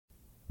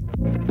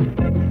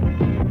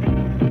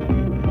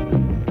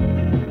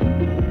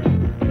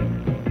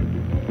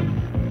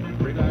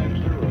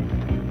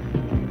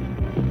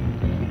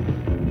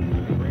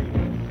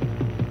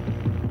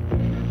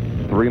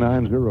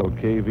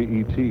390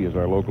 KVET is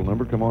our local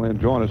number. Come on in,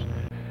 join us.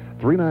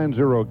 390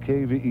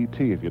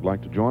 KVET if you'd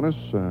like to join us.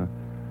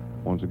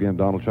 Once again,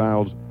 Donald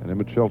Childs and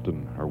Emmett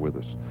Shelton are with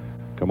us.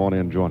 Come on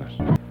in, join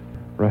us.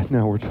 Right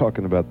now we're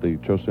talking about the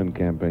Chosin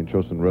campaign,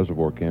 Chosin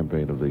Reservoir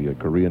campaign of the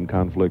Korean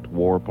conflict,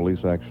 war,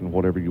 police action,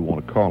 whatever you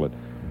want to call it.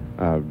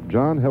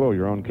 John, hello,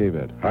 you're on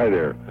KVET. Hi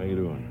there. How you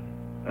doing?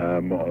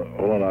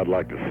 Olin, I'd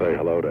like to say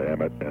hello to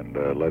Emmett and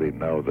let him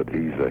know that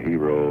he's a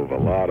hero of a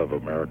lot of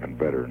American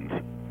veterans.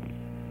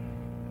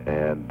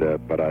 And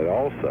but I'd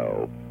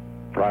also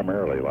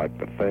primarily like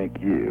to thank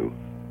you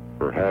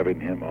for having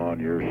him on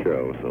your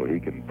show so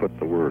he can put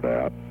the word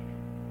out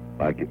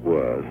like it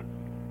was.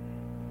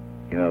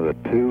 You know,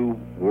 the two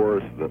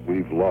wars that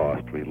we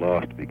lost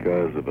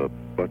because of a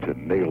bunch of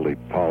niggly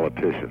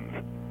politicians.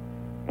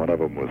 One of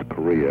them was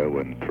Korea,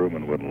 when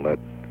Truman wouldn't let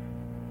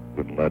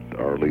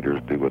our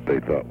leaders do what they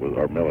thought was,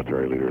 our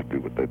military leaders do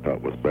what they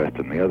thought was best,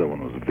 and the other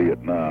one was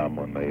Vietnam,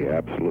 when they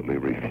absolutely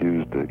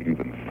refused to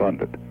even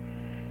fund it.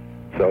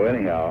 So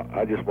anyhow,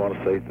 I just want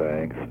to say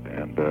thanks,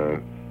 and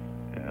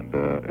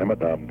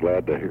Emmett, I'm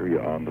glad to hear you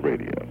on the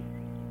radio.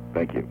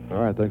 Thank you.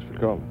 All right, thanks for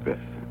calling. Yes.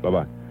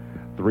 Bye-bye.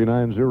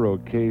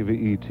 390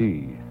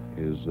 KVET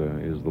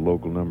is the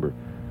local number.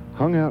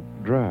 Hung out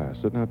dry,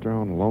 sitting out there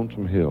on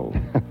Lonesome Hill,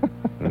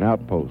 in an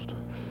outpost.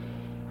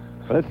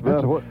 That's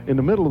in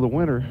the middle of the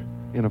winter,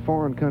 in a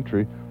foreign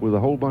country, with a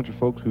whole bunch of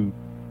folks who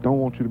don't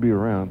want you to be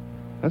around.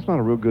 That's not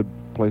a real good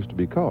place to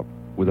be caught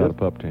without a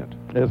pup tent.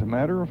 As a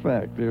matter of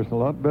fact, there's a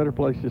lot better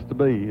places to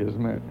be,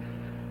 isn't it?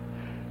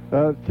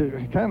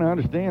 To kind of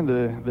understand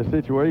the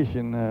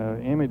situation,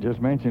 Emmett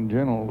just mentioned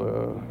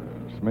General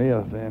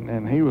Smith,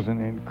 and he was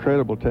an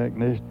incredible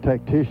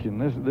tactician.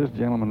 This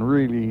gentleman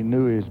really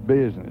knew his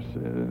business.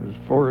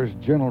 As far as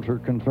generals are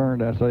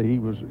concerned, I say he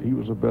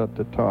was about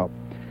the top.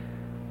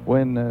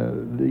 When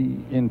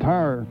the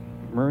entire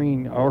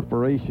Marine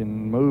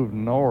operation moved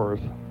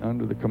north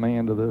under the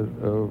command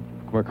of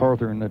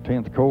MacArthur and the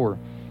 10th Corps,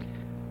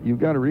 you've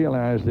got to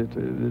realize that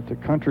the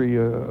country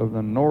of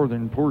the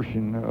northern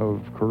portion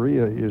of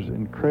Korea is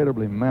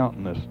incredibly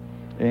mountainous,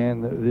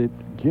 and it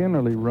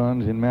generally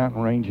runs in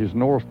mountain ranges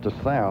north to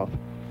south.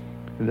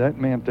 That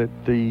meant that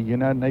the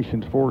United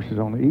Nations forces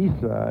on the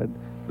east side,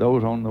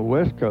 those on the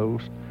west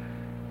coast,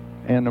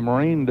 and the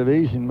Marine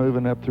Division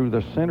moving up through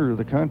the center of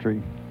the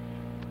country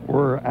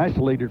were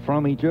isolated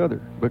from each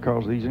other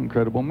because of these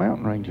incredible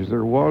mountain ranges.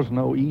 There was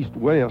no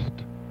east-west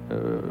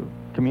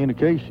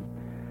communication.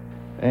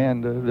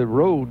 And the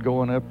road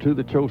going up to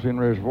the Chosin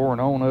Reservoir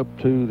and on up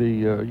to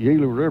the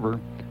Yalu River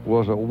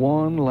was a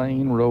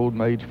one-lane road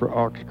made for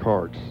ox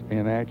carts,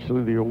 and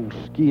actually the old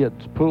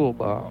skids pulled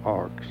by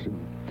ox.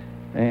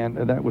 And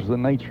that was the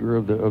nature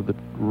of the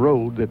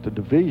road that the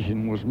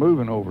division was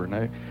moving over.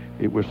 Now,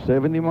 it was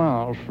 70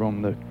 miles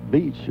from the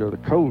beach or the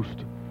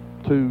coast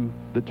to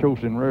the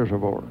Chosin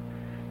Reservoir.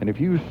 And if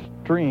you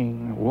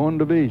string one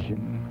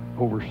division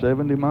over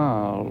 70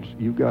 miles,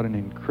 you've got an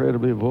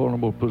incredibly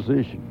vulnerable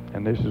position.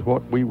 And this is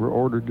what we were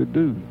ordered to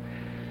do.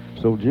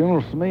 So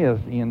General Smith,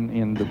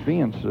 in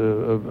defense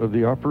of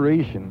the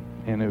operation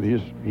and of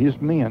his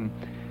men,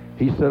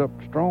 he set up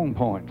strong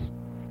points.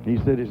 He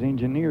set his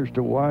engineers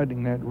to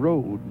widening that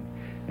road.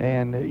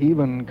 And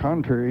even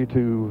contrary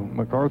to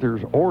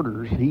MacArthur's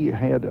orders, he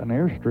had an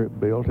airstrip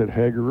built at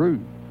Hageroo.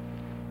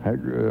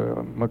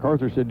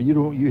 MacArthur said,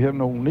 you have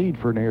no need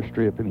for an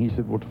airstrip. And he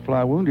said, well, to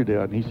fly wounded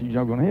out. And he said, you're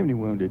not going to have any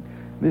wounded.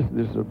 This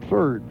is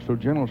absurd. So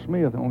General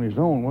Smith, on his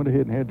own, went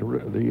ahead and had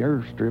the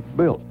airstrip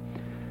built.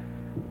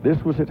 This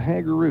was at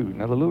Hageroo.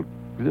 Now,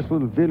 this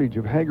little village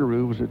of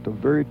Hageroo was at the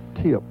very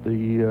tip,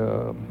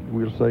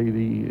 we'll say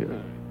the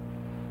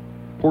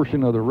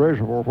portion of the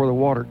reservoir where the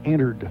water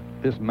entered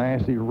this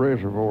massive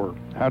reservoir,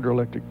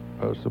 hydroelectric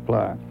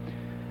supply.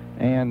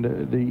 And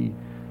the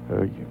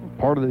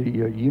part of the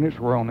units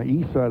were on the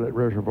east side of that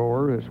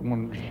reservoir, as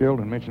one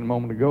Sheldon mentioned a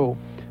moment ago.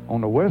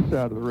 On the west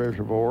side of the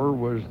reservoir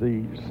was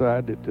the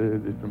side that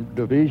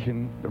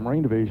the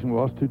Marine Division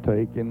was to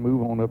take and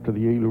move on up to the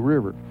Yalu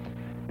River.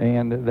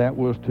 And that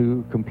was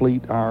to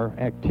complete our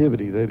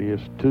activity, that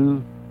is,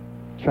 to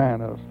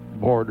China's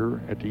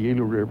border at the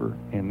Yalu River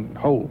and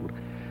hold.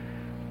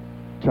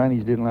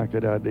 Chinese didn't like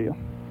that idea.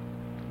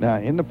 Now,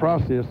 in the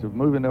process of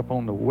moving up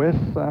on the west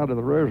side of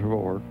the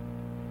reservoir,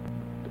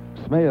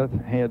 Smith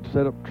had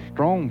set up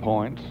strong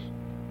points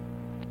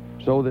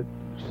so that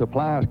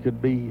supplies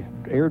could be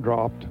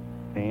airdropped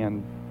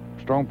and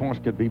strong points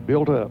could be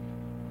built up.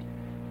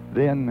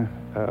 Then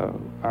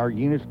our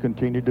units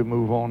continued to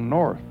move on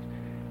north.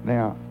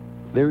 Now,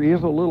 there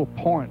is a little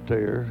point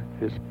there.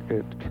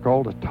 It's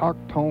called a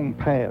Tokton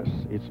Pass.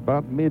 It's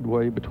about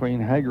midway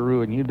between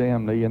Hageroo and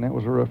Udamni, and that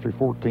was roughly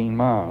 14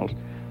 miles.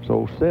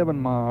 So 7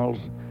 miles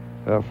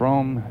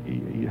from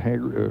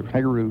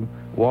Hageroo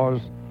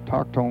was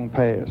Tokton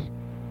Pass.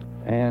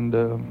 And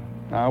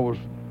I was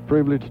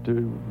privileged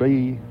to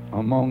be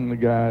among the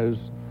guys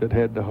that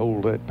had to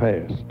hold that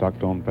pass.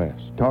 Tokton Pass.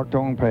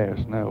 Tokton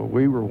Pass. Now,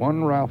 we were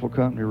one rifle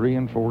company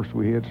reinforced.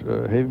 We had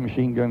a heavy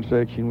machine gun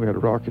section. We had a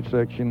rocket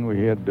section.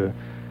 We had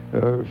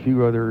a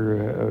few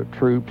other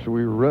troops.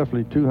 We were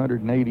roughly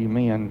 280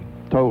 men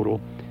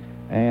total,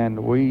 and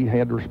we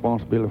had the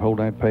responsibility of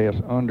holding that pass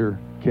under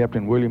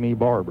Captain William E.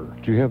 Barber.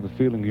 Do you have the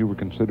feeling you were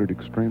considered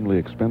extremely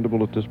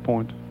expendable at this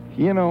point?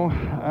 You know,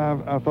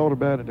 I've thought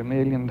about it a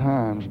million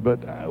times, but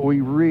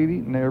we really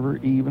never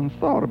even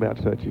thought about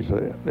such as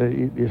that.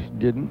 It just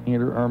didn't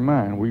enter our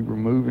mind. We were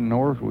moving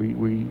north.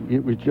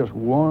 It was just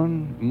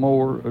one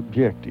more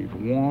objective,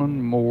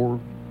 one more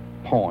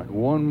point,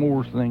 one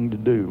more thing to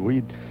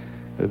do.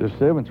 The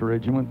 7th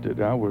Regiment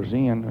that I was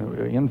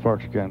in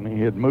Fox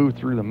Company, had moved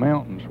through the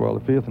mountains while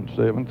the 5th and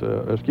 7th,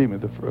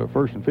 the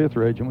 1st and 5th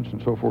Regiments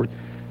and so forth,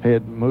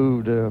 had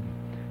moved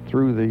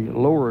through the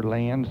lower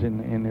lands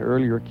in the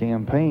earlier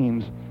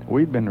campaigns.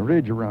 We'd been the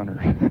ridge runners.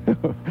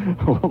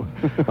 Well,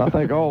 I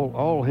think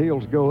all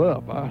hills go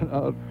up.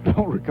 I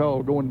don't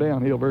recall going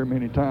downhill very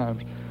many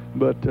times,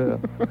 but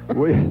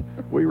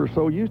we were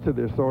so used to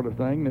this sort of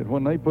thing that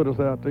when they put us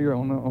out there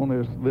on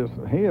this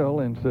hill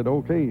and said,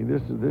 okay,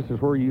 this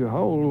is where you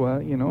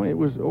hold, you know, it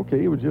was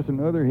okay. It was just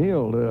another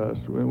hill to us.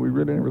 We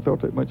really never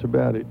thought that much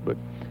about it, but.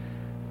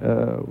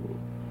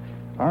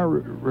 Our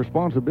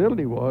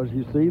responsibility was,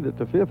 you see, that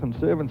the 5th and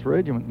 7th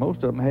Regiment,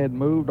 most of them had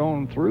moved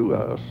on through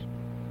us,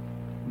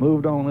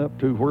 moved on up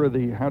to where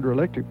the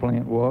hydroelectric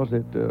plant was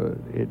at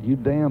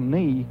Udam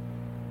Knee,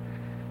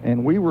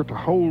 and we were to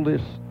hold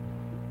this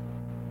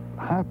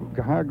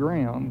high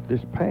ground,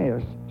 this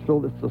pass, so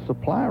that the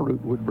supply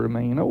route would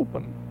remain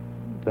open.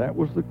 That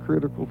was the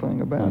critical thing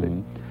about it.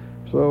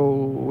 So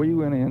we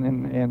went in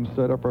and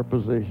set up our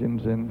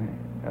positions, and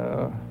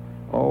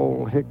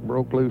all heck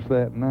broke loose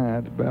that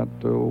night, about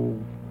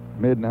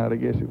midnight, I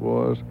guess it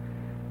was,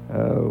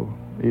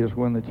 is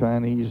when the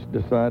Chinese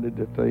decided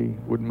that they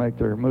would make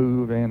their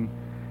move, and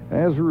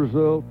as a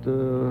result,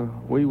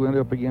 we went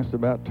up against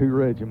about 2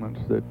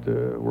 regiments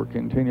that were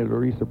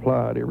continually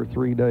resupplied every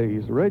 3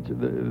 days.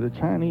 The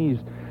Chinese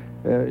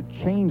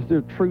changed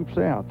their troops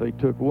out. They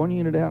took one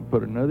unit out,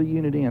 put another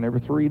unit in every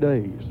 3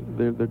 days.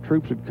 The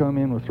troops would come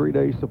in with 3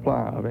 days'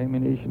 supply of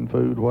ammunition,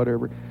 food,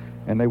 whatever,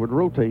 and they would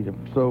rotate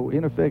them. So,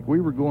 in effect, we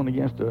were going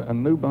against a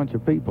new bunch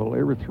of people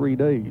every 3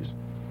 days.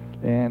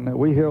 And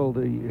we held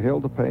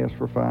the pass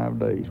for 5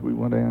 days. We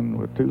went down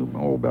with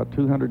about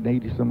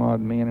 280 some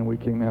odd men, and we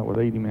came out with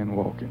 80 men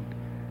walking.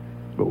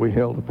 But we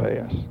held the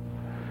pass.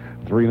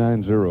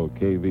 390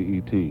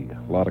 KVET.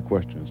 A lot of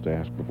questions to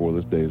ask before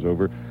this day is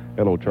over.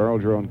 Hello,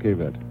 Charles. You're on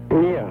KVET.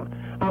 Yeah,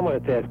 I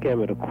wanted to ask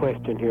Emmett a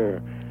question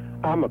here.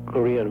 I'm a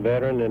Korean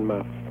veteran, and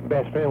my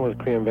best friend was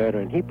a Korean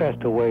veteran. He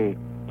passed away.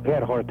 He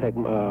had a heart attack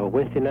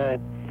Wednesday night.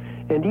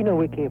 And do you know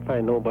we can't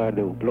find nobody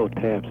to blow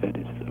taps at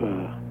his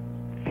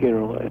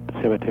funeral at the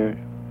cemetery?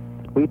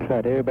 We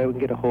tried everybody we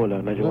can get a hold of,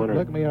 and I just wonder.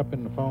 Look me up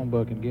in the phone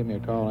book and give me a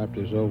call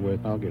after it's over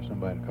with, and I'll get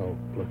somebody to call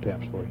blow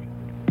taps for you.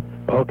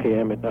 Okay,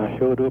 Emmett, I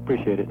sure do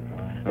appreciate it.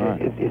 All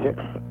right.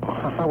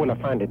 How will I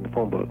find it in the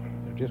phone book?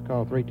 Just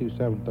call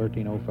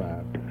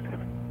 327-1305.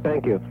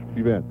 Thank you.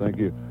 You bet. Thank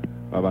you.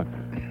 Bye-bye.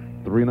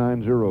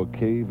 390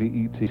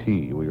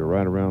 KVET. We are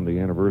right around the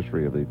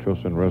anniversary of the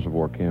Chosin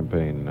Reservoir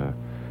campaign.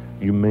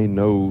 You may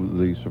know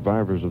the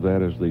survivors of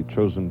that as the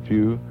Chosin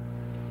Few.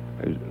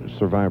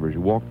 Survivors.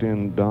 You walked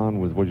in, Don,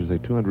 with, what did you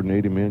say,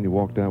 280 men? You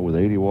walked out with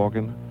 80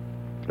 walking?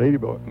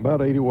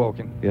 About 80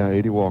 walking. Yeah,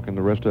 80 walking.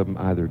 The rest of them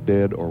either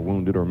dead or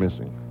wounded or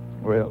missing.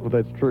 Well,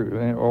 that's true.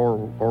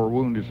 Or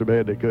wounded so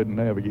bad they couldn't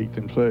navigate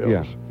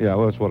themselves. Yeah,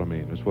 well, that's what I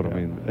mean. That's what I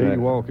mean. 80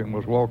 walking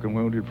was walking,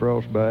 wounded,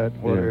 frostbite,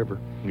 whatever.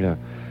 Yeah.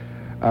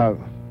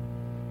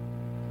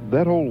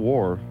 That whole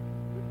war,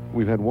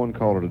 we've had one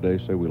caller today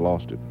say we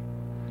lost it.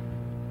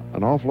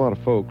 An awful lot of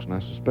folks, and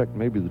I suspect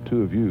maybe the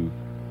two of you,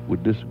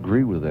 would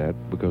disagree with that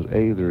because,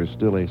 A, there is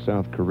still a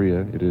South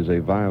Korea. It is a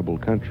viable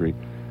country.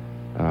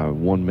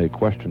 One may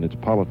question its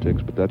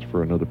politics, but that's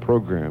for another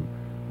program.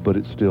 But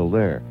it's still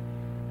there.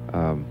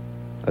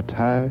 A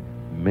tie,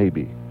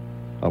 maybe.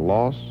 A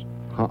loss,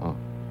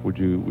 Would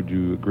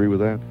you agree with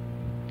that?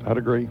 I'd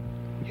agree.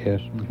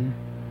 Yes.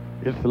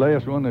 It's the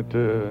last one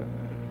that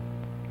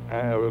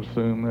I would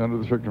assume, under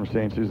the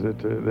circumstances,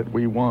 that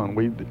we won.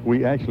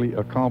 We actually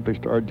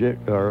accomplished our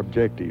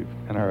objective,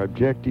 and our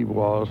objective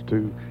was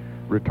to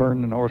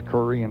return the North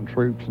Korean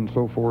troops and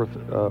so forth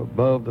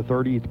above the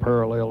 30th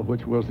parallel,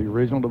 which was the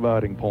original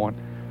dividing point.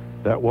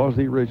 That was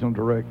the original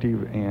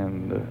directive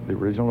and the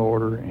original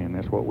order, and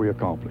that's what we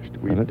accomplished.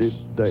 We did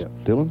that.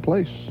 Still in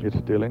place. It's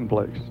still in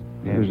place.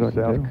 And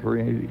South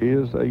Korea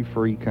is a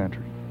free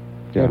country.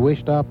 Yeah. Had we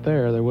stopped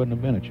there wouldn't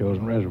have been a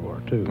Chosin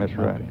Reservoir, too. That's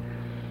right.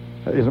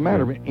 As a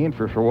matter of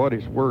interest, for what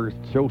it's worth,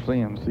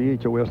 Chosin,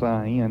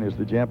 C-H-O-S-I-N, is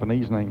the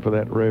Japanese name for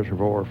that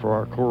reservoir. For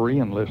our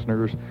Korean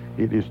listeners,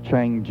 it is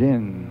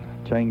Changjin.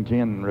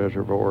 Changjin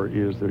Reservoir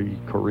is the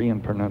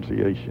Korean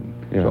pronunciation.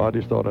 Yeah. So I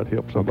just thought I'd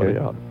help somebody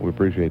out. We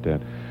appreciate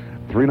that.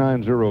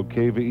 390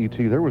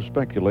 KVET. There was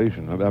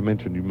speculation. I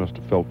mentioned you must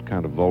have felt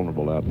kind of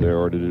vulnerable out there,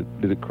 or did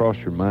it cross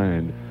your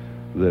mind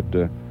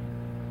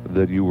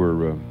that you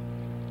were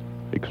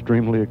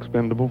extremely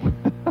expendable?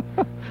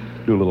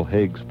 Do a little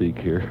Hague speak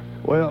here.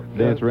 Well,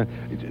 dance around.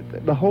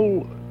 The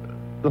whole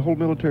the whole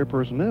military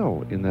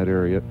personnel in that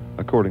area,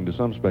 according to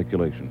some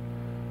speculation,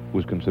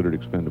 was considered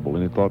expendable.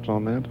 Any thoughts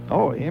on that?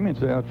 Oh,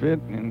 Emmett's outfit,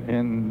 and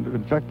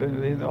in fact,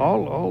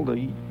 all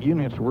the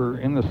units were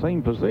in the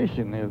same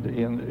position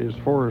as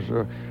far as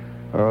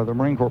the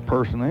Marine Corps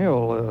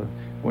personnel.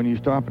 When you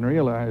stop and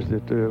realize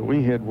that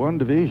we had one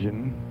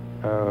division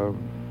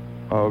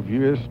of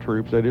U.S.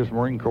 troops, that is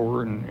Marine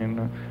Corps, and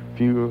a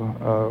few,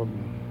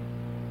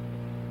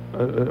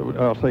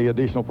 I'll say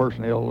additional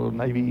personnel,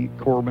 Navy,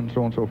 Corpsmen,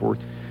 so on and so forth.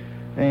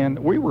 And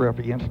we were up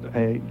against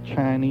a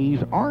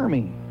Chinese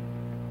army.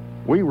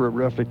 We were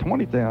roughly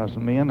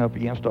 20,000 men up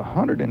against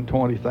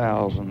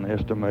 120,000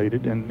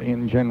 estimated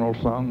in General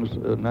Sung's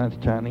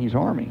 9th Chinese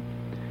Army.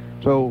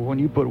 So when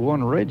you put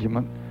one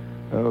regiment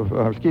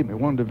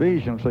one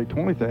division of, say,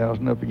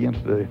 20,000 up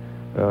against a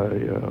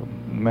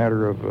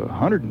matter of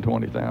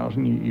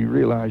 120,000, you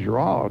realize your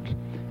odds.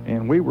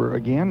 And we were,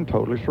 again,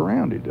 totally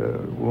surrounded.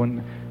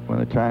 When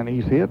the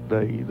Chinese hit,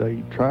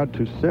 they tried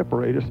to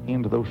separate us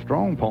into those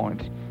strong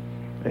points.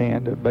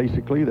 And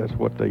basically, that's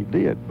what they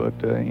did. But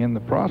in the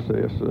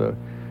process,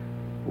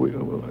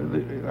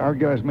 our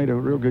guys made a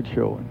real good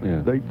showing.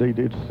 Yeah. They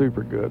did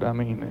super good. I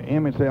mean,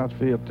 Emmett's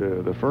outfit,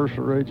 the 1st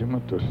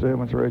Regiment, the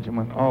 7th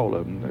Regiment, all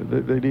of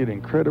them, they did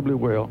incredibly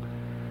well.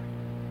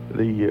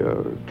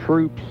 The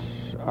troops,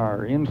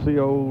 our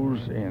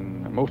NCOs,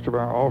 and most of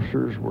our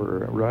officers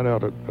were right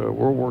out of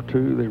World War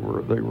II. They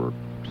were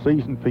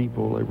seasoned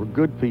people. They were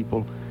good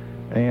people.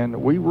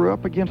 And we were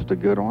up against a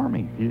good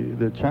army.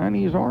 The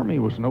Chinese army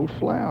was no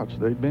slouch.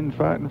 They'd been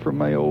fighting for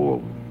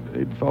Mao.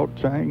 They'd fought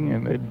Chang,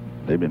 and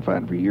they'd been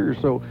fighting for years.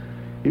 So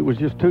it was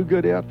just two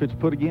good outfits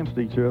put against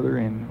each other,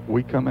 and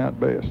we come out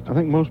best. I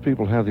think most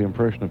people have the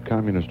impression of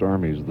communist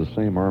armies, the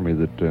same army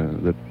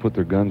that put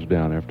their guns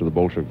down after the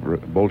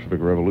Bolshevik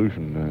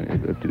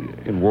Revolution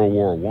in World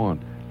War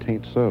I.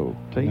 Tain't so.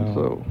 Tain't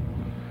so.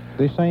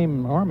 The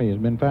same army has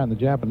been fighting the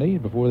Japanese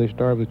before they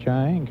started with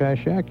Chiang and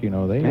Kai-shek.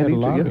 They had a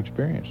lot of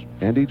experience.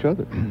 And each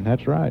other.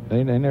 That's right.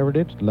 They never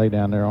did lay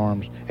down their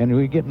arms. And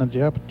when you get in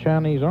the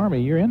Chinese army,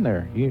 you're in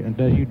there.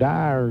 Until you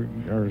die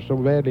or so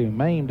badly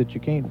maimed that you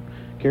can't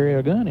carry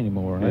a gun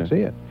anymore. Yeah. That's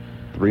it.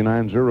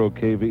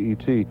 390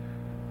 KVET.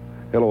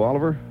 Hello,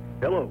 Oliver.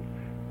 Hello.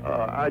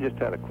 I just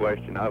had a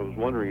question. I was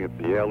wondering if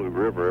the Yalu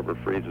River ever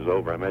freezes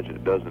over. I imagine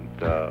it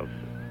doesn't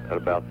at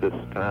about this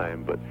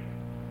time, but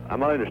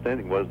my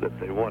understanding was that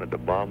they wanted to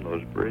bomb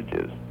those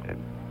bridges,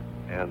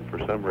 and for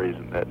some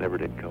reason that never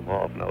did come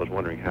off, and I was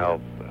wondering how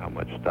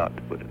much stock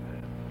to put in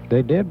that.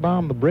 They did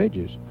bomb the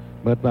bridges,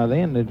 but by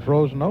then they'd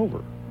frozen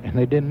over, and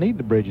they didn't need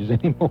the bridges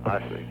anymore. I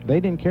see. They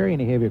didn't carry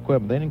any heavy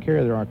equipment. They didn't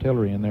carry their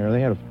artillery in there.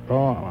 They had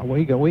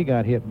we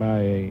got hit by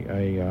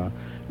a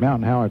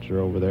mountain howitzer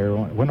over there.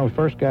 When we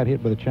first got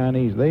hit by the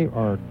Chinese, they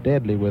are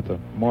deadly with a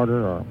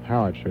mortar or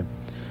howitzer,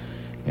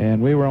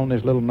 and we were on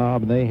this little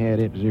knob, and they had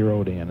it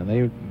zeroed in,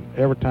 and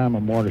every time a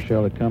mortar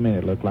shell had come in,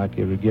 it looked like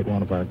it would get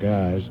one of our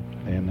guys,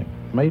 and it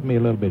made me a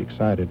little bit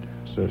excited,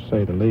 to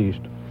say the least.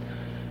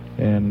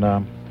 And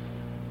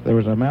there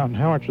was a mountain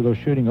howitzer, though,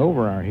 shooting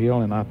over our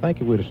hill, and I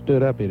think if we'd have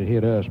stood up, it had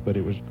hit us, but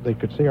they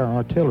could see our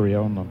artillery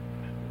on the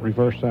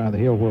reverse side of the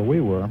hill where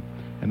we were,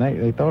 and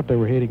they thought they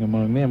were hitting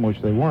among them,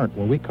 which they weren't.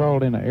 Well, we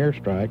called in an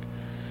airstrike.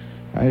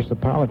 I asked the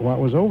pilot what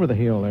was over the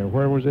hill there,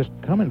 where was this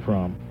coming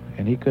from?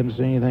 And he couldn't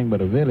see anything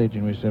but a village,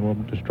 and we said, well,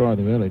 destroy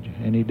the village.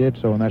 And he did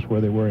so, and that's where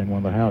they were, in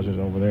one of the houses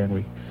over there,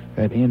 and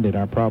that ended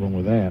our problem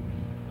with that.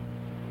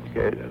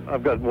 Okay,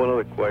 I've got one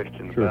other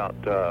question. Sure.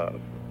 About,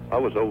 I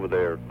was over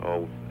there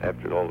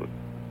after all the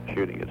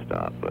shooting had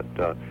stopped,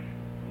 but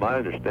my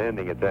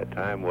understanding at that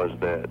time was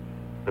that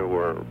there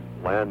were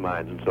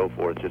landmines and so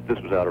forth. This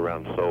was out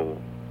around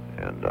Seoul,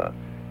 and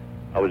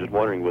I was just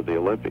wondering, with the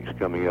Olympics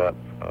coming up,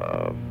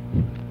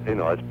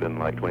 it's been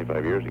like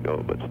 25 years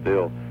ago, but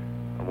still,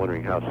 I'm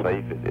wondering how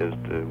safe it is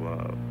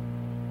to,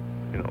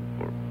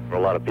 for a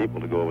lot of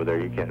people to go over there.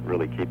 You can't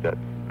really keep that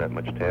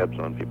much tabs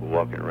on people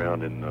walking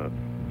around, and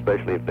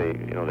especially if they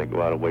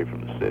go out away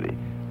from the city.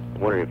 I'm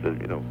wondering if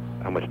there's,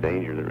 how much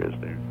danger there is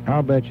there.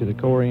 I'll bet you the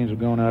Koreans have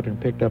gone out there and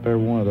picked up every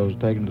one of those,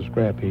 taken to the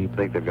scrap heap.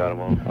 Think they've got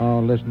them all? Oh,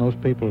 listen, those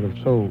people are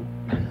so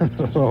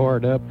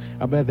hard up.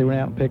 I bet they went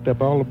out and picked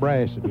up all the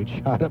brass that we'd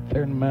shot up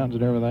there in the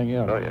mountains and everything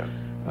else. Oh, yeah.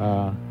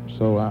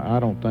 So I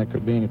don't think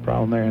there'd be any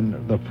problem there.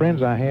 And the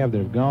friends I have that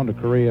have gone to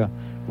Korea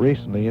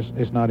recently,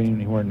 it's not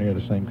anywhere near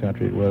the same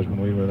country it was when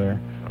we were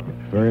there.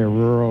 Very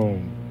rural,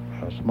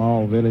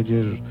 small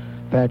villages,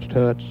 thatched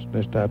huts,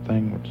 this type of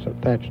thing,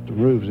 thatched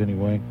roofs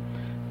anyway.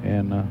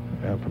 And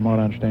from what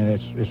I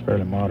understand, it's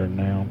fairly modern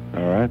now.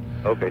 All right.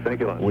 Okay,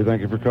 thank you a lot. We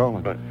thank you for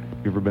calling. Bye.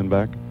 You ever been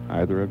back,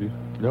 either of you?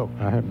 No,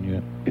 I haven't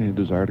yet. Any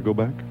desire to go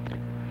back?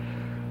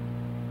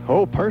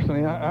 Oh,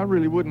 personally, I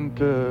really wouldn't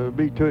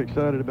be too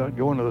excited about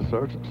going to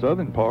the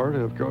southern part.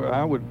 Of course,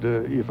 I would,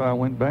 if I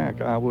went back,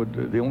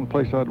 the only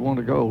place I'd want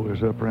to go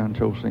is up around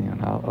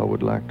Chosin. I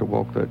would like to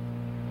walk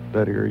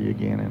that area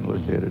again and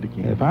look at it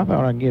again. If I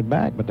thought I'd get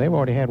back, but they've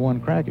already had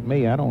one crack at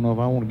me, I don't know if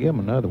I want to give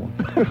them another one.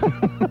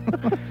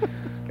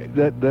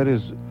 That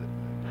is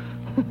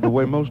the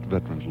way most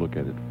veterans look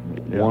at it.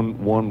 Yeah.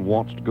 One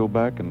wants to go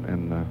back,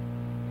 and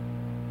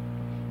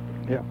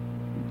Yeah.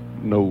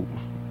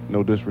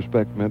 No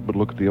disrespect meant, but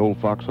look at the old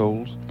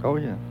foxholes. Oh,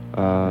 yeah.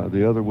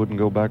 The other wouldn't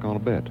go back on a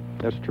bet.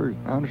 That's true.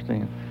 I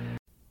understand.